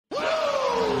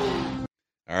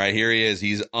All right, here he is.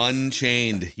 He's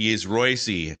unchained. He is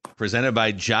Reusse, presented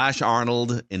by Josh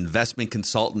Arnold, investment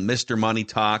consultant, Mr. Money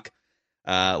Talk.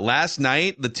 Last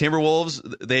night, the Timberwolves,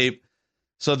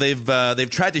 they've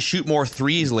tried to shoot more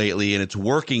threes lately, and it's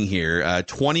working here.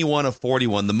 21 of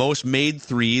 41, the most made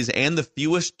threes and the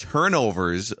fewest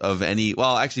turnovers of any.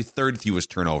 Well, actually, third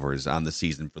fewest turnovers on the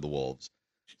season for the Wolves.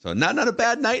 So not a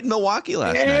bad night in Milwaukee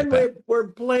last night. And we're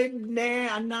playing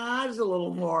Naz a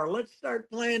little more. Let's start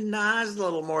playing Naz a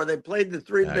little more. They played the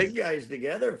three big guys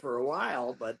together for a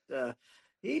while, but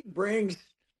he brings,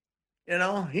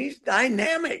 he's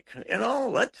dynamic.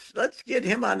 Let's get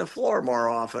him on the floor more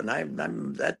often.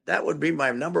 That would be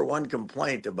my number one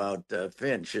complaint about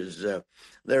Finch is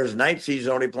there's nights he's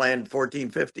only playing 14,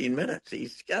 15 minutes.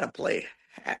 He's got to play,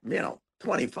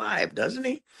 25, doesn't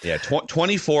he? Yeah,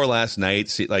 24 last night.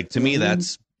 See, to me,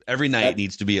 that's every night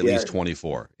needs to be at least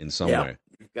 24 in some way.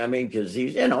 I mean, because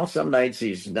he's, some nights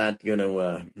he's not going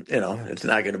to, it's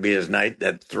not going to be his night.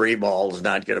 That three ball is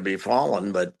not going to be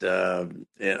falling. But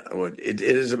it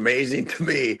is amazing to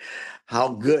me how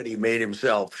good he made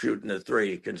himself shooting a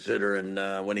three, considering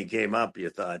when he came up, you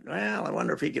thought, well, I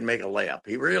wonder if he can make a layup.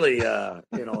 He really,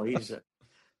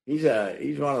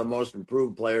 He's one of the most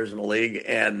improved players in the league,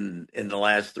 and in the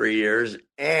last 3 years.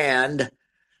 And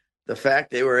the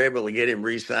fact they were able to get him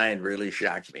re-signed really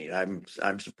shocks me. I'm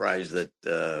surprised that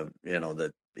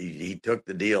that he took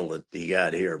the deal that he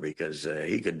got here, because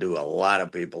he could do a lot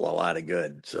of people a lot of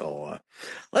good. So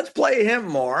let's play him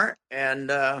more, and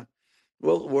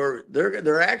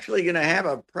they're actually going to have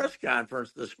a press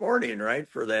conference this morning, right,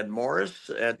 for that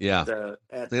Morris at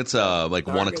it's like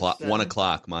 1 o'clock. Center. 1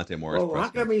 o'clock, Monte Morris. Well, how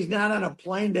come he's not on a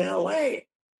plane to L.A.?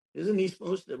 Isn't he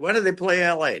supposed to? When do they play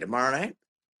L.A. tomorrow night?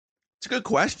 It's a good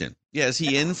question. Yeah, is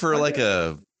he in for like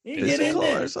a physical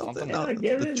or something? No,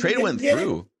 the trade went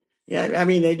through. Yeah, I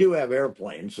mean, they do have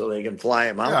airplanes, so they can fly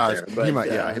him out there. But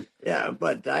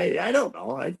but I don't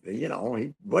know.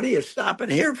 What are you stopping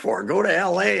here for? Go to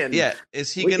L.A. and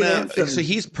is he gonna? So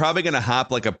he's probably gonna hop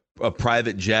like a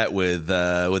private jet with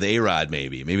A-Rod,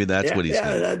 maybe. Maybe that's what he's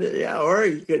doing. Or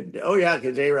he could. Oh yeah,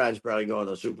 because A-Rod's probably going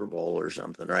to the Super Bowl or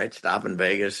something, right? Stop in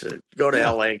Vegas, go to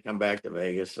L.A., come back to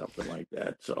Vegas, something like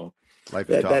that. So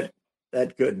that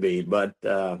could be, but.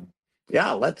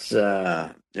 Let's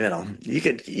you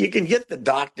can get the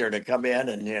doctor to come in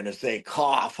and say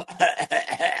cough.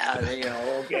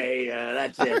 Okay,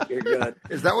 that's it. You're good.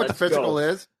 Is that what the physical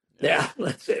is? Yeah,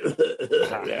 that's it.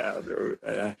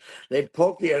 They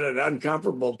poke you in an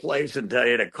uncomfortable place and tell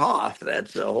you to cough.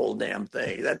 That's the whole damn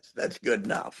thing. That's good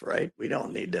enough, right? We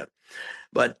don't need to.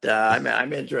 But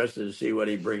I'm interested to see what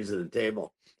he brings to the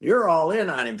table. You're all in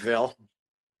on him, Phil.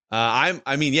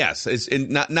 Yes, it's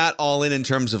not all in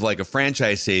terms of like a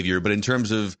franchise savior, but in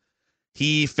terms of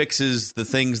he fixes the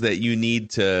things that you need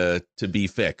to be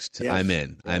fixed. Yes. I'm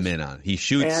in. Yes. I'm in on. He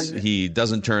shoots. He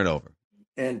doesn't turn over.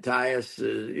 And Tyus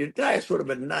would have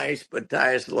been nice, but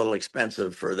Tyus is a little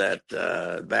expensive for that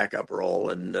backup role.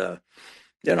 And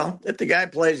if the guy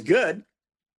plays good,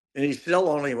 and he's still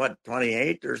only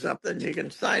 28 or something, you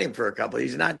can sign him for a couple.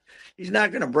 He's not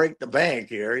going to break the bank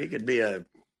here. He could be a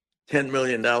 $10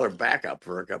 million backup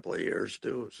for a couple of years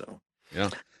too. So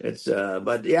it's I've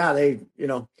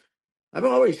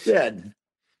always said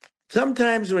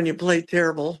sometimes when you play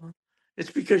terrible, it's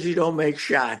because you don't make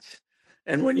shots.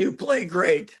 And when you play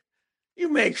great, you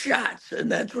make shots. And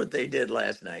that's what they did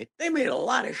last night. They made a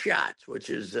lot of shots, which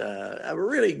is a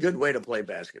really good way to play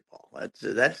basketball.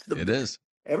 It is.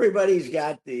 Everybody's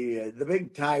got the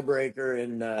big tiebreaker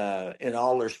in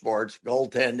all their sports: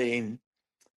 goaltending,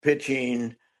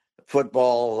 pitching,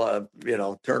 football,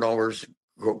 turnovers,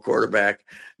 quarterback.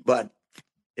 But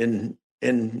in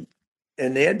the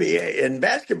NBA, in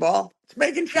basketball, it's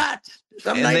making shots.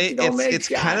 It's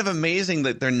kind of amazing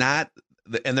that they're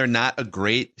not a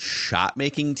great shot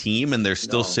making team, and they're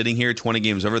still sitting here 20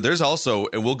 games over. There's also,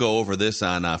 and we'll go over this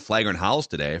on Flagrant Howls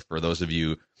today for those of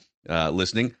you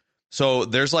listening. So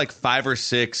there's like 5 or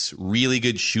 6 really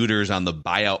good shooters on the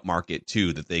buyout market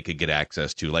too that they could get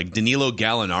access to. Like Danilo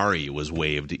Gallinari was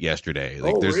waived yesterday.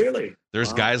 Really?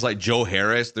 There's guys like Joe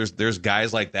Harris. There's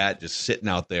guys like that just sitting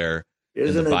out there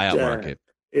in the buyout market.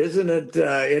 Isn't it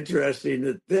interesting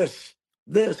that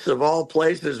this of all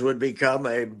places would become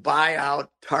a buyout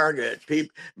target? The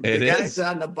guys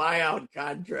on the buyout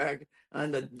contract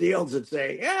on the deals that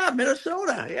say, yeah,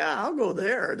 Minnesota, yeah, I'll go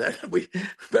there. That we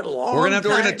been a We're long gonna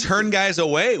time. turn guys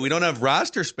away. We don't have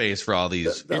roster space for all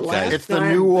these guys. It's the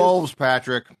new Wolves,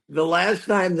 Patrick. The last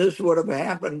time this would have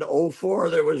happened, '04,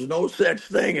 there was no such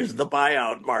thing as the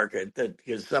buyout market. That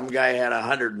because some guy had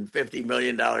 $150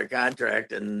 million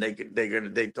contract, and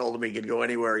they told him he could go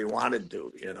anywhere he wanted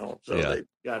to, So they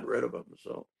got rid of him.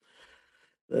 So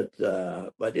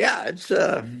that, but yeah, it's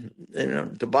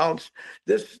to bounce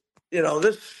this,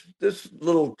 this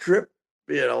little trip.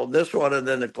 This one and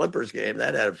then the Clippers game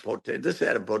that had this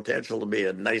had a potential to be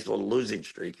a nice little losing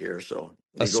streak here. So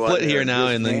a split here now,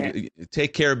 and then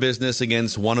take care of business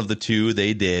against one of the two.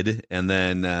 They did, and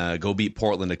then go beat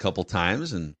Portland a couple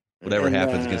times, and whatever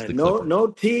happens against the Clippers. No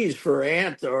tease for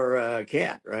Ant or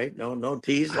Cat, right? No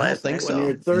tease last night. So. When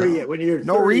you're 30, when you're 30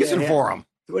 no reason ahead, for them.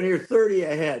 When you're 30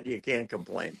 ahead, you can't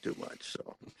complain too much.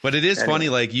 So, but it is funny.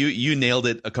 Like you nailed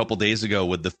it a couple days ago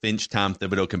with the Finch Tom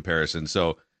Thibodeau comparison.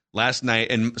 So. Last night,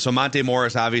 and so Monte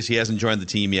Morris obviously hasn't joined the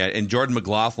team yet, and Jordan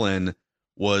McLaughlin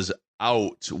was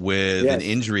out with an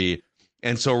injury.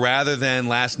 And so rather than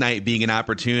last night being an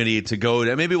opportunity to go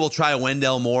to, maybe we'll try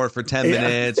Wendell Moore for 10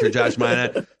 minutes or Josh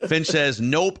Minott, Finch says,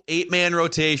 nope, 8-man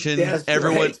rotation. Yes,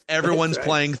 everyone's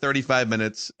playing 35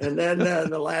 minutes. And then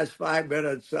the last 5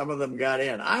 minutes, some of them got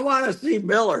in. I want to see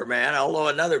Miller, man, although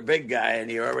another big guy,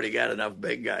 and you already got enough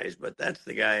big guys, but that's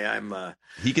the guy I'm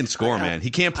he can score, man. He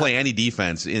can't play any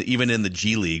defense, even in the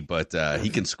G League, but he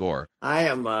can score. I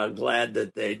am glad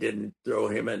that they didn't throw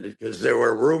him in because there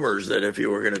were rumors that if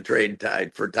you were going to trade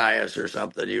for Tyus or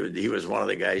something, he was one of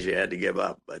the guys you had to give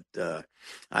up. But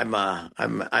I'm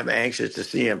anxious to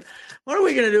see him. What are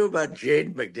we going to do about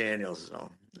Jaden McDaniels? So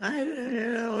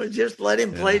just let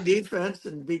him play defense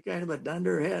and be kind of a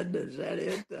dunderhead. Is that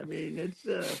it? I mean, it's.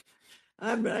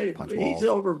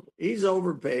 He's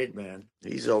overpaid, man.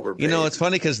 He's overpaid. It's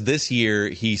funny because this year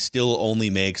he still only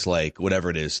makes like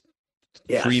whatever it is.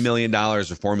 $3 million or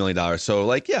 $4 million. So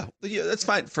that's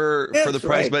fine for the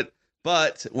price.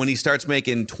 But when he starts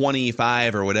making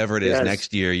 25 or whatever it is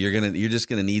next year, you're just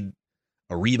gonna need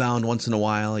a rebound once in a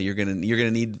while. You're gonna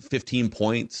need 15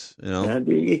 points. And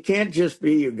you can't just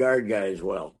be your guard guy as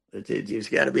well. It's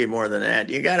got to be more than that.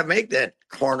 You got to make that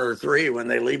corner three when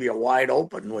they leave you wide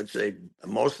open, which they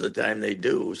most of the time they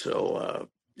do. So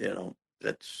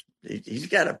that's he's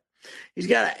got to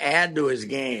add to his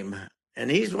game, and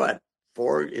he's what.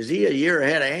 Is he a year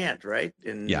ahead of Ant, right?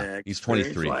 He's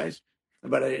 23.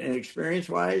 But in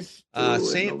experience-wise,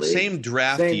 same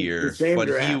draft year. But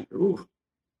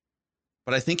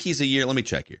I think he's a year. Let me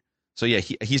check here. So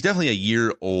he's definitely a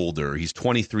year older. He's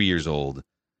 23 years old,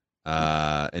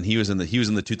 and he was in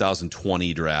the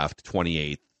 2020 draft,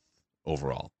 28th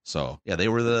overall. So they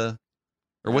were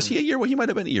or was he a year? Well, he might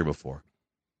have been a year before.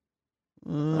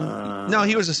 No,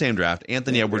 he was the same draft.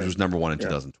 Anthony Edwards was number 1 in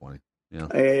 2020.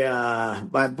 Yeah.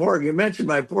 You mentioned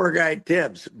my poor guy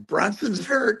Tibbs. Brunson's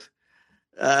hurt.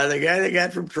 The guy they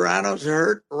got from Toronto's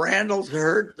hurt. Randall's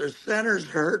hurt. The center's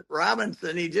hurt.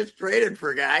 Robinson, he just traded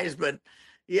for guys, but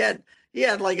he had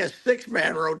like a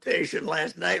 6-man rotation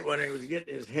last night when he was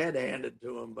getting his head handed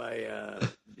to him by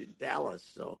Dallas.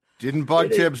 So didn't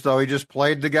bug Tibbs though. He just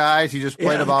played the guys. He just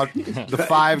played about the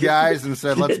 5 guys and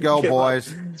said, "Let's go,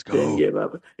 boys. Let's go." Didn't give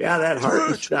up. Yeah, that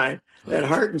Hartenstein. That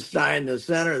Hartenstein, the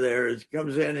center there,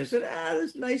 comes in and said,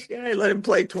 this nice guy, let him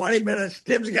play 20 minutes.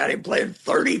 Tim's got him playing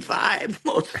 35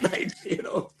 most nights,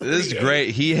 This is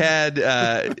great. He had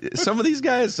some of these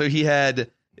guys. So he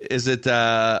had,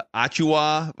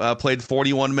 Achua played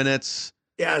 41 minutes.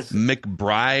 Yes.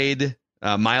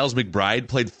 Miles McBride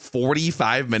played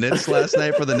 45 minutes last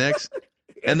night for the Knicks.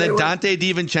 And then Dante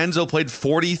DiVincenzo played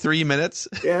 43 minutes.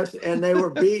 Yes, and they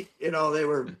were beat, they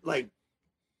were like,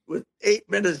 with 8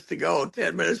 minutes to go,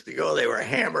 10 minutes to go, they were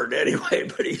hammered anyway,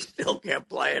 but he still kept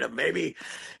playing them. Maybe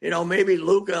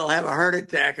Luka will have a heart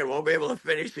attack and won't be able to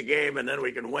finish the game, and then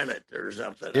we can win it or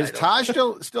something. Is Taj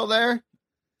still there?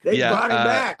 They brought him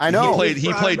back. I know.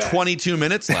 He played 22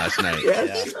 minutes last night.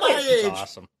 He's my age.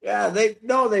 Awesome. Yeah,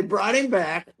 they brought him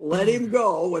back, let him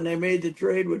go when they made the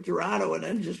trade with Toronto, and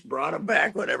then just brought him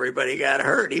back when everybody got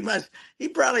hurt. He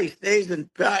probably stays in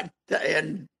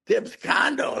Tibbs'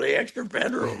 condo, the extra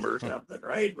bedroom or something,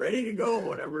 right? Ready to go,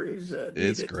 whatever he said.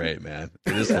 It's great, man.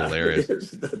 It is hilarious.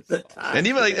 And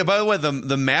even by the way,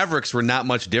 the Mavericks were not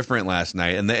much different last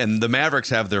night, and the Mavericks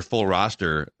have their full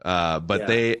roster, but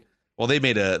they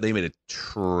made a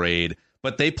trade,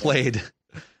 but they played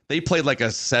like a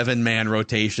 7-man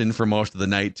rotation for most of the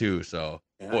night too. So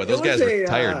boy, those guys were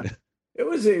tired. It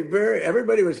was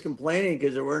everybody was complaining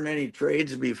because there weren't any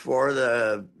trades before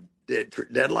the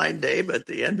deadline day, but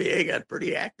the NBA got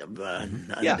pretty active on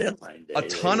deadline day. A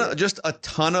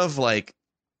ton of like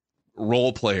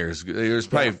role players. There's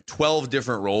probably 12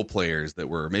 different role players that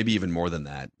were, maybe even more than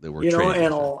that were traded.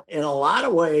 In a lot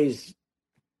of ways,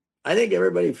 I think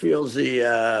everybody feels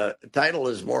the title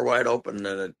is more wide open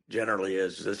than it generally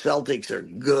is. The Celtics are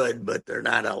good, but they're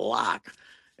not a lock.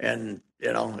 And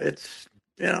it's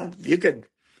you can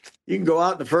go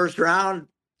out in the first round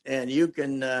and you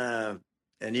can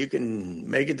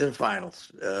make it to the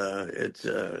finals.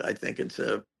 I think it's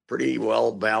a pretty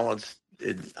well balanced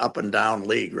up and down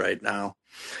league right now.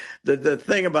 The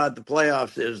thing about the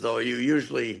playoffs is, though, you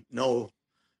usually know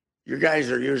your guys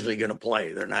are usually going to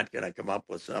play. They're not going to come up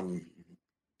with some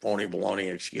phony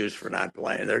baloney excuse for not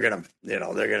playing. They're going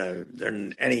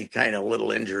to, any kind of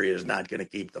little injury is not going to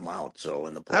keep them out. So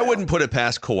in the playoffs, I wouldn't put it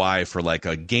past Kawhi for like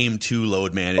a game 2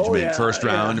 load management, first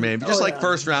round, maybe just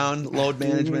first round load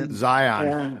management.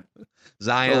 Zion.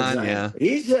 Yeah.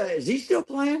 Is he still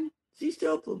playing? Is he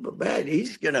still bad?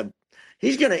 He's gonna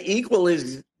equal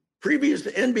his previous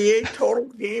NBA total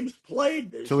games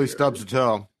played till he stubs a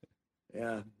toe.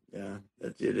 Yeah.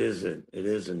 It is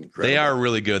incredible. They are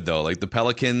really good though. Like the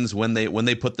Pelicans, when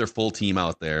they put their full team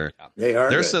out there, they are.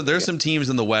 There's some teams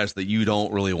in the West that you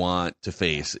don't really want to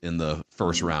face in the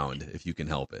first round if you can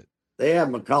help it. They have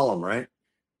McCollum, right?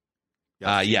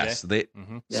 Yes. They.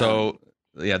 Mm-hmm. So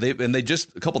they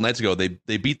just a couple nights ago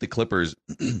they beat the Clippers.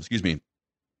 Excuse me.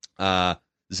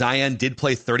 Zion did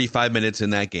play 35 minutes in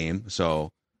that game,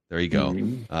 so there you go.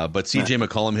 Mm-hmm. But CJ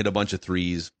McCollum hit a bunch of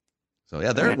threes. So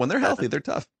when they're healthy, they're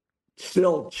tough.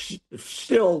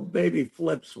 Still maybe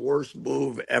Flip's worst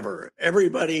move ever.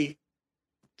 Everybody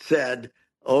said,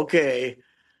 okay,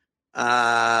 who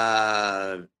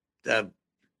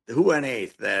went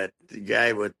eighth? That the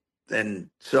guy with, and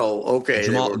so, okay.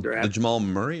 The Jamal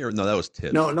Murray, or no, that was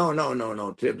Tibbs.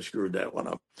 No. Tibbs screwed that one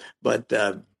up.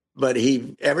 But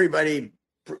he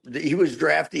was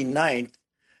drafting ninth,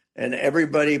 and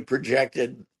everybody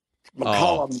projected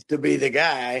McCollum to be the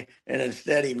guy, and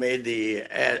instead he made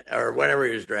or whatever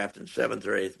he was drafting, 7th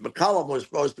or 8th. McCollum was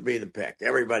supposed to be the pick.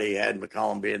 Everybody had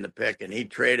McCollum being the pick, and he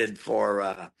traded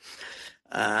for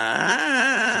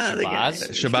Shabazz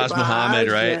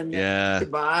Muhammad, right?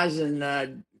 Shabazz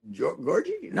and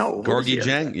Gorgie? No. Gorgie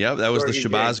Jang. Yep, that was the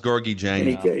Shabazz Gorgie Jang.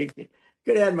 He could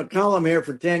have had McCollum here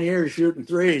for 10 years shooting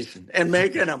threes and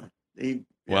making them.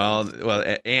 Well,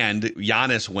 and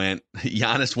Giannis went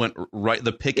right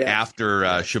the pick after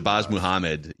Shabazz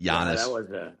Muhammad.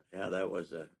 Giannis. That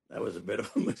was a bit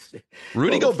of a mistake.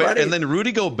 Rudy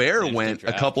Gobert went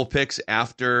a couple picks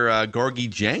after Gorgie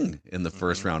Jang in the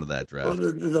first round of that draft.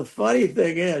 Well, the funny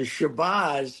thing is,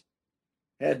 Shabazz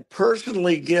had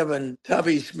personally given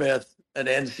Tubby Smith an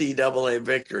NCAA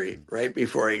victory right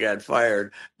before he got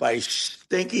fired by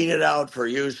stinking it out for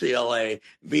UCLA,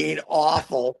 being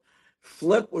awful.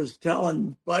 Flip was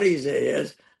telling buddies of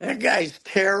his, that guy's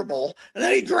terrible. And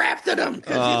then he drafted him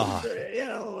because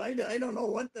I don't know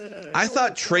what the... I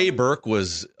thought Trey Burke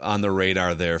was on the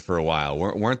radar there for a while.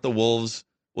 Weren't the Wolves...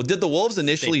 Well, did the Wolves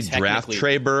initially draft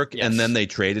Trey Burke and then they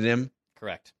traded him?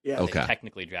 Correct. Yeah. Okay. They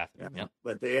technically drafted him. Yeah.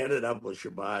 But they ended up with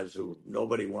Shabazz, who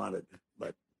nobody wanted.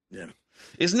 But,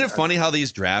 Isn't it funny how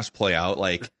these drafts play out?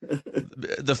 Like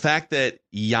the fact that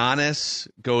Giannis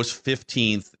goes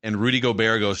 15th and Rudy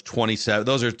Gobert goes 27th.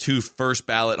 Those are 2 first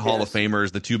ballot Hall of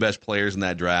Famers, the 2 best players in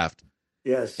that draft.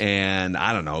 Yes. And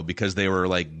I don't know, because they were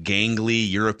like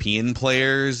gangly European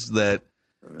players that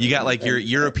you got like your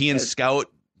European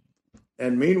scout.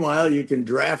 And meanwhile, you can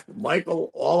draft Michael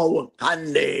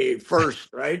Olowokande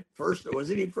first, right?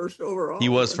 Wasn't he first overall? He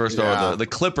was first overall. The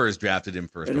Clippers drafted him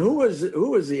first. And who was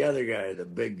the other guy, the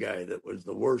big guy that was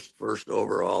the worst first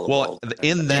overall? Well,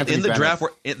 in the draft,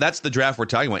 that's the draft we're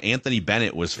talking about. Anthony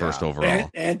Bennett was first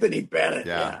overall. Anthony Bennett,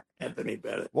 Anthony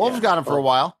Bennett. Wolves got him for a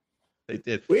while. They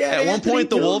did. At one point,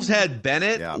 the Wolves had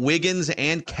Bennett, Wiggins,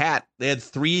 and Cat. They had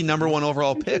 3 number 1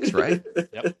 overall picks, right?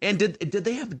 Yep. And did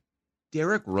they have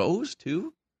Derrick Rose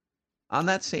too on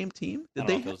that same team? Did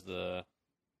they? Was the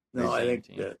I think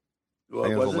team. That. Well,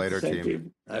 it was a later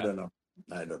team. I don't know.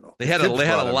 They had a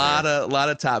lot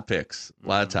of top picks. A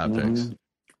lot of top picks.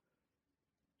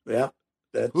 Yeah,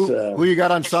 that's who you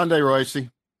got on Sunday, Reusse?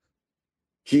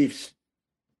 Chiefs.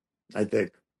 I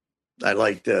think. I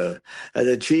liked the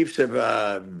Chiefs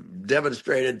have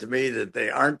demonstrated to me that they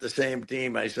aren't the same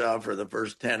team I saw for the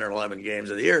first 10 or 11 games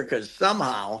of the year, because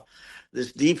somehow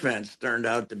this defense turned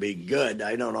out to be good.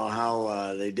 I don't know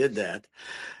how they did that,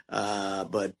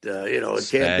 but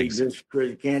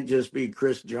it can't just be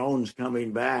Chris Jones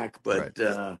coming back. But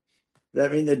I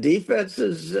mean, the defense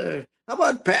is. How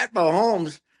about Pat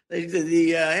Mahomes?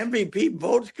 The MVP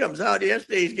votes comes out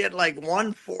yesterday. He's getting like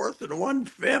 1/4 and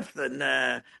 1/5,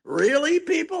 and really,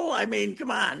 people. I mean,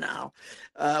 come on now.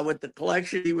 With the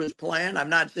collection he was playing, I'm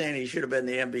not saying he should have been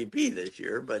the MVP this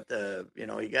year, but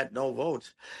he got no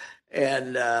votes,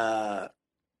 and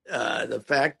the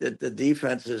fact that the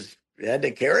defenses had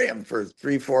to carry him for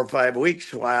 3, 4, 5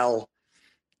 weeks while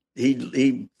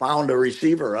he found a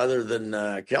receiver other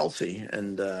than Kelsey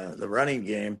and the running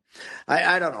game.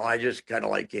 I don't know. I just kind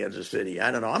of like Kansas City.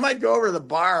 I don't know. I might go over to the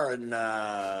bar and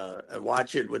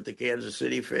watch it with the Kansas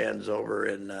City fans over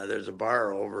in. There's a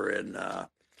bar over in.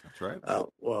 That's right.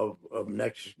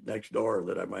 Next door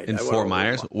that I might. In Fort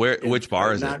Myers. Which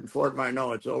bar is it? Not in Fort Myers.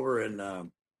 No, it's over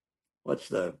in. What's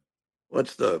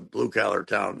the blue collar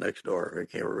town next door? I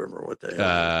can't remember what the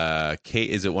hell. Cape,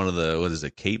 is it one of the, what is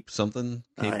it, Cape something?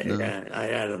 Cape, I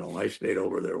don't know. I stayed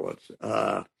over there once.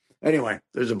 Anyway,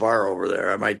 there's a bar over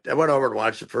there. I went over to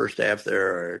watch the first half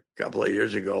there a couple of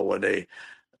years ago when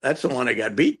that's the one that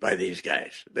got beat by these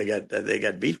guys. They got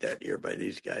beat that year by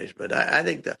these guys. But I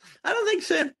don't think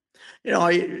Sam.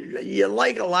 You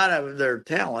like a lot of their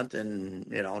talent and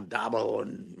Dabo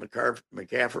and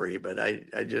McCaffrey, but I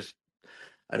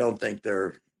don't think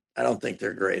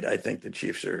they're great. I think the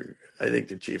Chiefs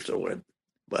will win,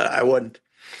 but I wouldn't.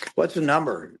 What's the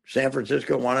number? San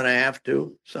Francisco 1.5,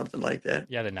 2, something like that.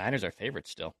 Yeah, the Niners are favorites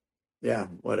still. Yeah,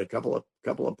 what, a couple of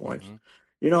points.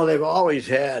 Mm-hmm. They've always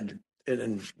had,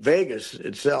 and Vegas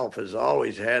itself has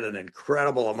always had an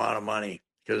incredible amount of money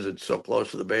because it's so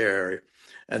close to the Bay Area,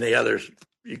 and the other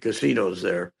casinos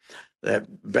there that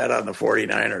bet on the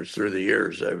 49ers through the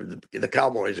years. The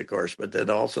Cowboys, of course, but then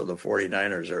also the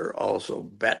 49ers are also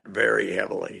bet very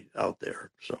heavily out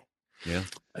there. So, yeah,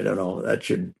 I don't know.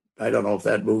 I don't know if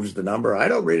that moves the number. I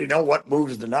don't really know what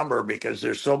moves the number because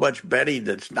there's so much betting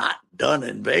that's not done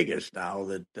in Vegas now.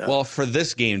 That well, for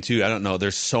this game too, I don't know.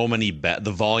 There's so many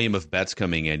the volume of bets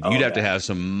coming in. You'd have to have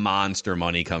some monster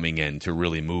money coming in to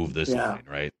really move this line,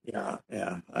 right? Yeah,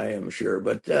 I am sure,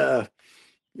 but.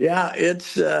 Yeah,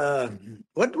 it's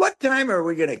what time are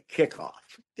we going to kick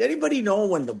off? Does anybody know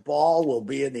when the ball will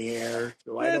be in the air?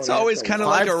 It's always kind of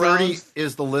like around 5:30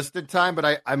 is the listed time,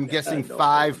 but I'm guessing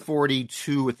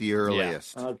 5:42 at the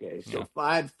earliest. Yeah. Okay, so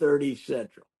 5:30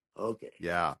 Central. Okay.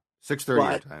 Yeah,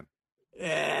 6:30 your time.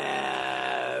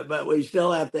 Yeah, but we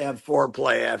still have to have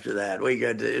foreplay after that.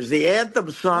 Is the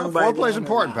anthem sung by foreplay is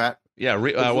important, Pat. Yeah,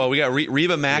 we got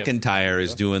Reba McEntire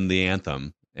is doing the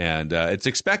anthem. And it's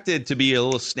expected to be a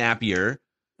little snappier.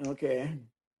 Okay.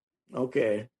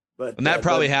 But and that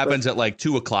probably happens at like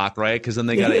 2:00, right? Because then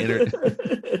they got to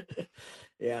enter.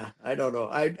 Yeah, I don't know.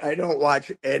 I don't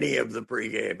watch any of the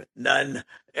pregame. None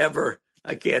ever.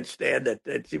 I can't stand it.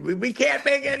 We can't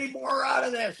make any more out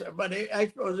of this. But I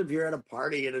suppose if you're at a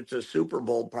party and it's a Super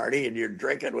Bowl party and you're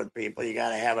drinking with people, you got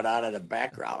to have it on in the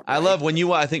background. Right? I love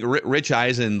I think Rich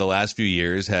Eisen the last few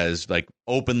years has like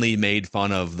openly made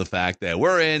fun of the fact that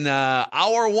we're in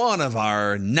hour 1 of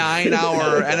our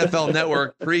 9-hour NFL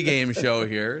Network pregame show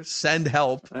here. Send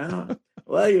help.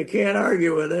 Well, you can't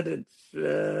argue with it. It's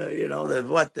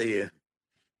the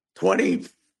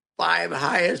 25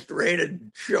 highest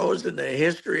rated shows in the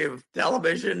history of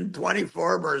television.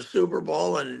 24 were a Super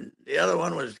Bowl, and the other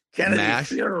one was Kennedy's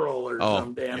funeral or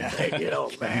some damn thing,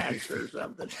 MASH or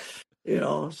something.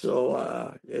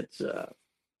 So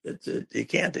it's you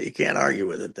can't argue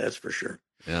with it. That's for sure.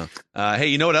 Yeah. Hey,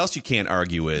 you know what else you can't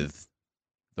argue with?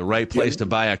 The right place to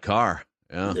buy a car.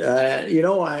 Yeah.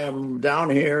 I am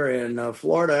down here in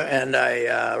Florida, and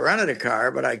I rented a car,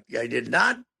 but I did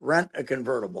not rent a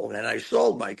convertible, and I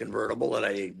sold my convertible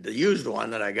the used one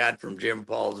that I got from Jim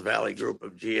Paul's Valley Group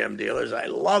of GM dealers. I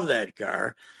love that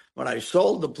car. When I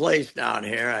sold the place down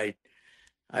here,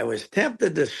 I was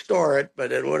tempted to store it,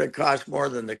 but it would have cost more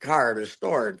than the car to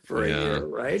store it for a year,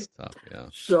 right? That's tough, yeah.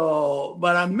 So,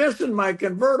 but I'm missing my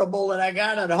convertible that I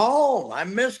got at home.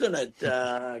 I'm missing it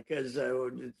because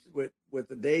with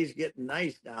the days getting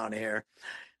nice down here.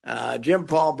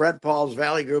 Brett Paul's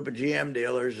Valley Group of GM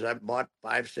dealers. I've bought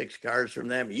 5-6 cars from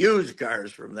them, used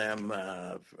cars from them.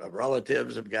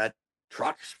 Relatives have got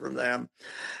trucks from them.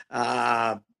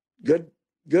 Good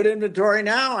inventory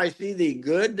now. I see the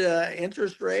good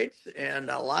interest rates and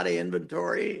a lot of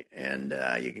inventory, and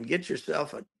you can get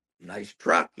yourself a nice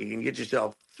truck. You can get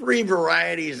yourself 3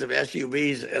 varieties of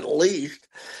SUVs at least.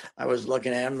 I was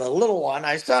looking at them. The little one,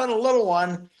 I saw the little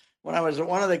one when I was at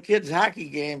one of the kids' hockey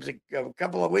games a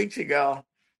couple of weeks ago.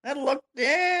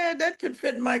 That could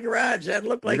fit in my garage. That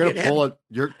looked like you're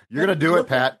gonna do it,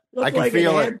 Pat. I can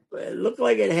feel it. It looked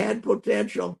like it had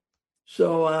potential.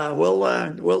 So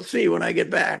we'll see when I get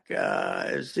back.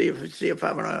 See if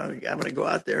I'm gonna go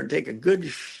out there and take a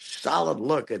good solid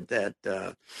look at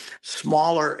that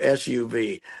smaller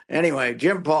SUV. Anyway,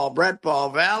 Jim Paul, Brett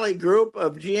Paul, Valley Group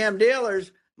of GM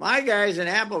dealers. My guy's in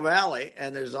Apple Valley,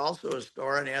 and there's also a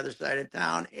store on the other side of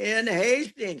town in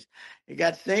Hastings. You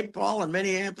got St. Paul and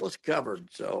Minneapolis covered,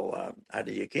 so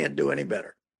you can't do any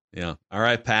better. Yeah. All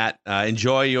right, Pat.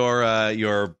 Enjoy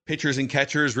your pitchers and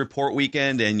catchers report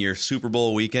weekend and your Super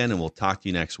Bowl weekend, and we'll talk to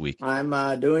you next week.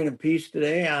 I'm doing a piece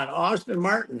today on Austin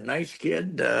Martin, nice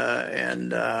kid,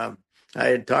 and I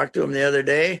had talked to him the other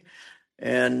day,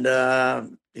 and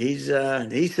he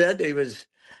said he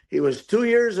was 2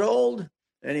 years old.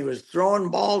 And he was throwing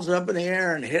balls up in the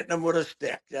air and hitting them with a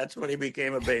stick. That's when he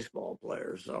became a baseball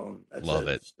player. So Love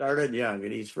it. Started young,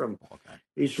 and he's from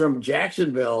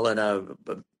Jacksonville, and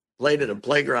played at a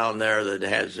playground there that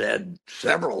has had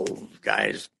several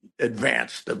guys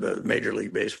advance to the Major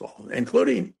League Baseball,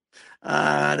 including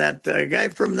that guy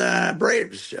from the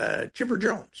Braves, Chipper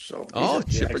Jones. So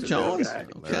Chipper Jones.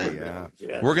 Okay.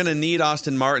 Yeah. We're gonna need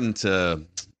Austin Martin to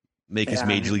make his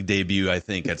Major League debut, I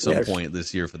think, at some point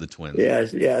this year for the Twins.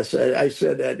 Yes. I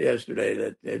said that yesterday,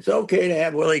 that it's okay to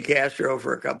have Willie Castro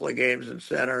for a couple of games in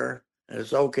center. And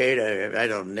it's okay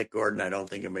to, Nick Gordon, I don't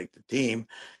think he'll make the team.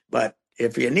 But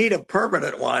if you need a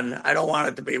permanent one, I don't want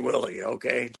it to be Willie,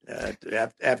 okay?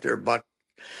 After Buck.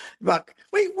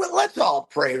 Let's all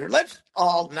pray. Let's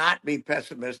all not be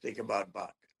pessimistic about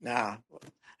Buck. No,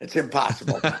 it's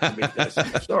impossible not to be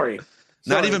pessimistic. Sorry.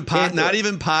 Not even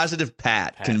positive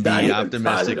Pat can be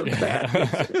optimistic.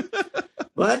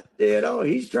 But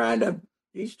he's trying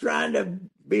to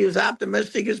be as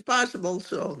optimistic as possible.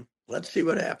 So let's see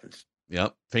what happens.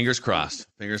 Yep, fingers crossed.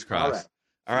 All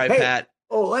right, hey, Pat.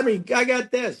 I got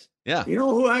this. Yeah. You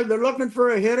know who they're looking for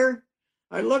a hitter?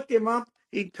 I looked him up.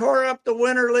 He tore up the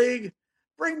Winter League.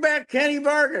 Bring back Kenny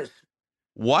Vargas.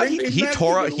 What? He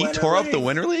tore up the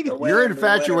Winter League? Your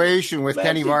infatuation with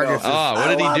Kenny Vargas. What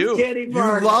did he do?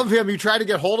 You love him. You try to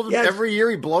get hold of him every year.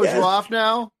 He blows you off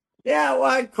now. Yeah, well,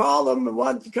 I called him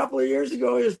a couple of years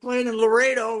ago. He was playing in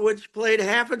Laredo, which played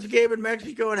half its game in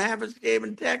Mexico and half its game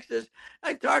in Texas.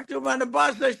 I talked to him on the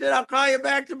bus. I said, I'll call you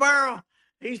back tomorrow.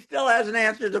 He still hasn't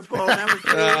answered the phone.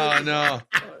 Oh, no.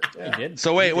 Yeah. He did.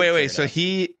 So wait. So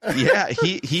he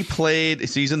played.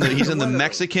 So he's in the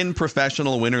Mexican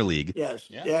Professional Winter League. Yes.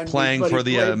 Yeah. Playing for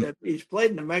the. He's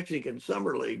played in the Mexican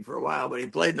Summer League for a while, but he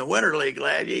played in the Winter League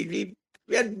last. He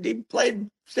played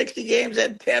 60 games,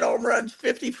 had 10 home runs,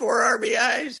 54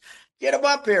 RBIs. Get him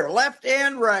up here, left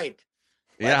and right.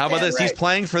 How about this? Right. He's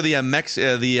playing for the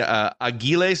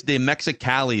Aguiles de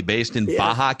Mexicali, based in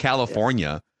Baja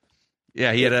California.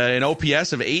 Yeah, he had an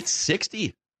OPS of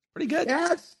 860. Pretty good.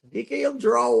 Yes, he'll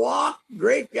draw a walk.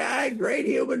 Great guy, great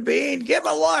human being. Give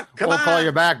him a look. Come on. We'll call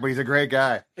you back, but he's a great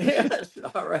guy. Yes.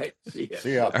 All right. See ya.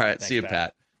 See ya. All right. Thanks, see you,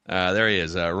 Pat. There he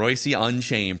is. Reusse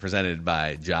Unchained, presented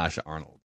by Josh Arnold.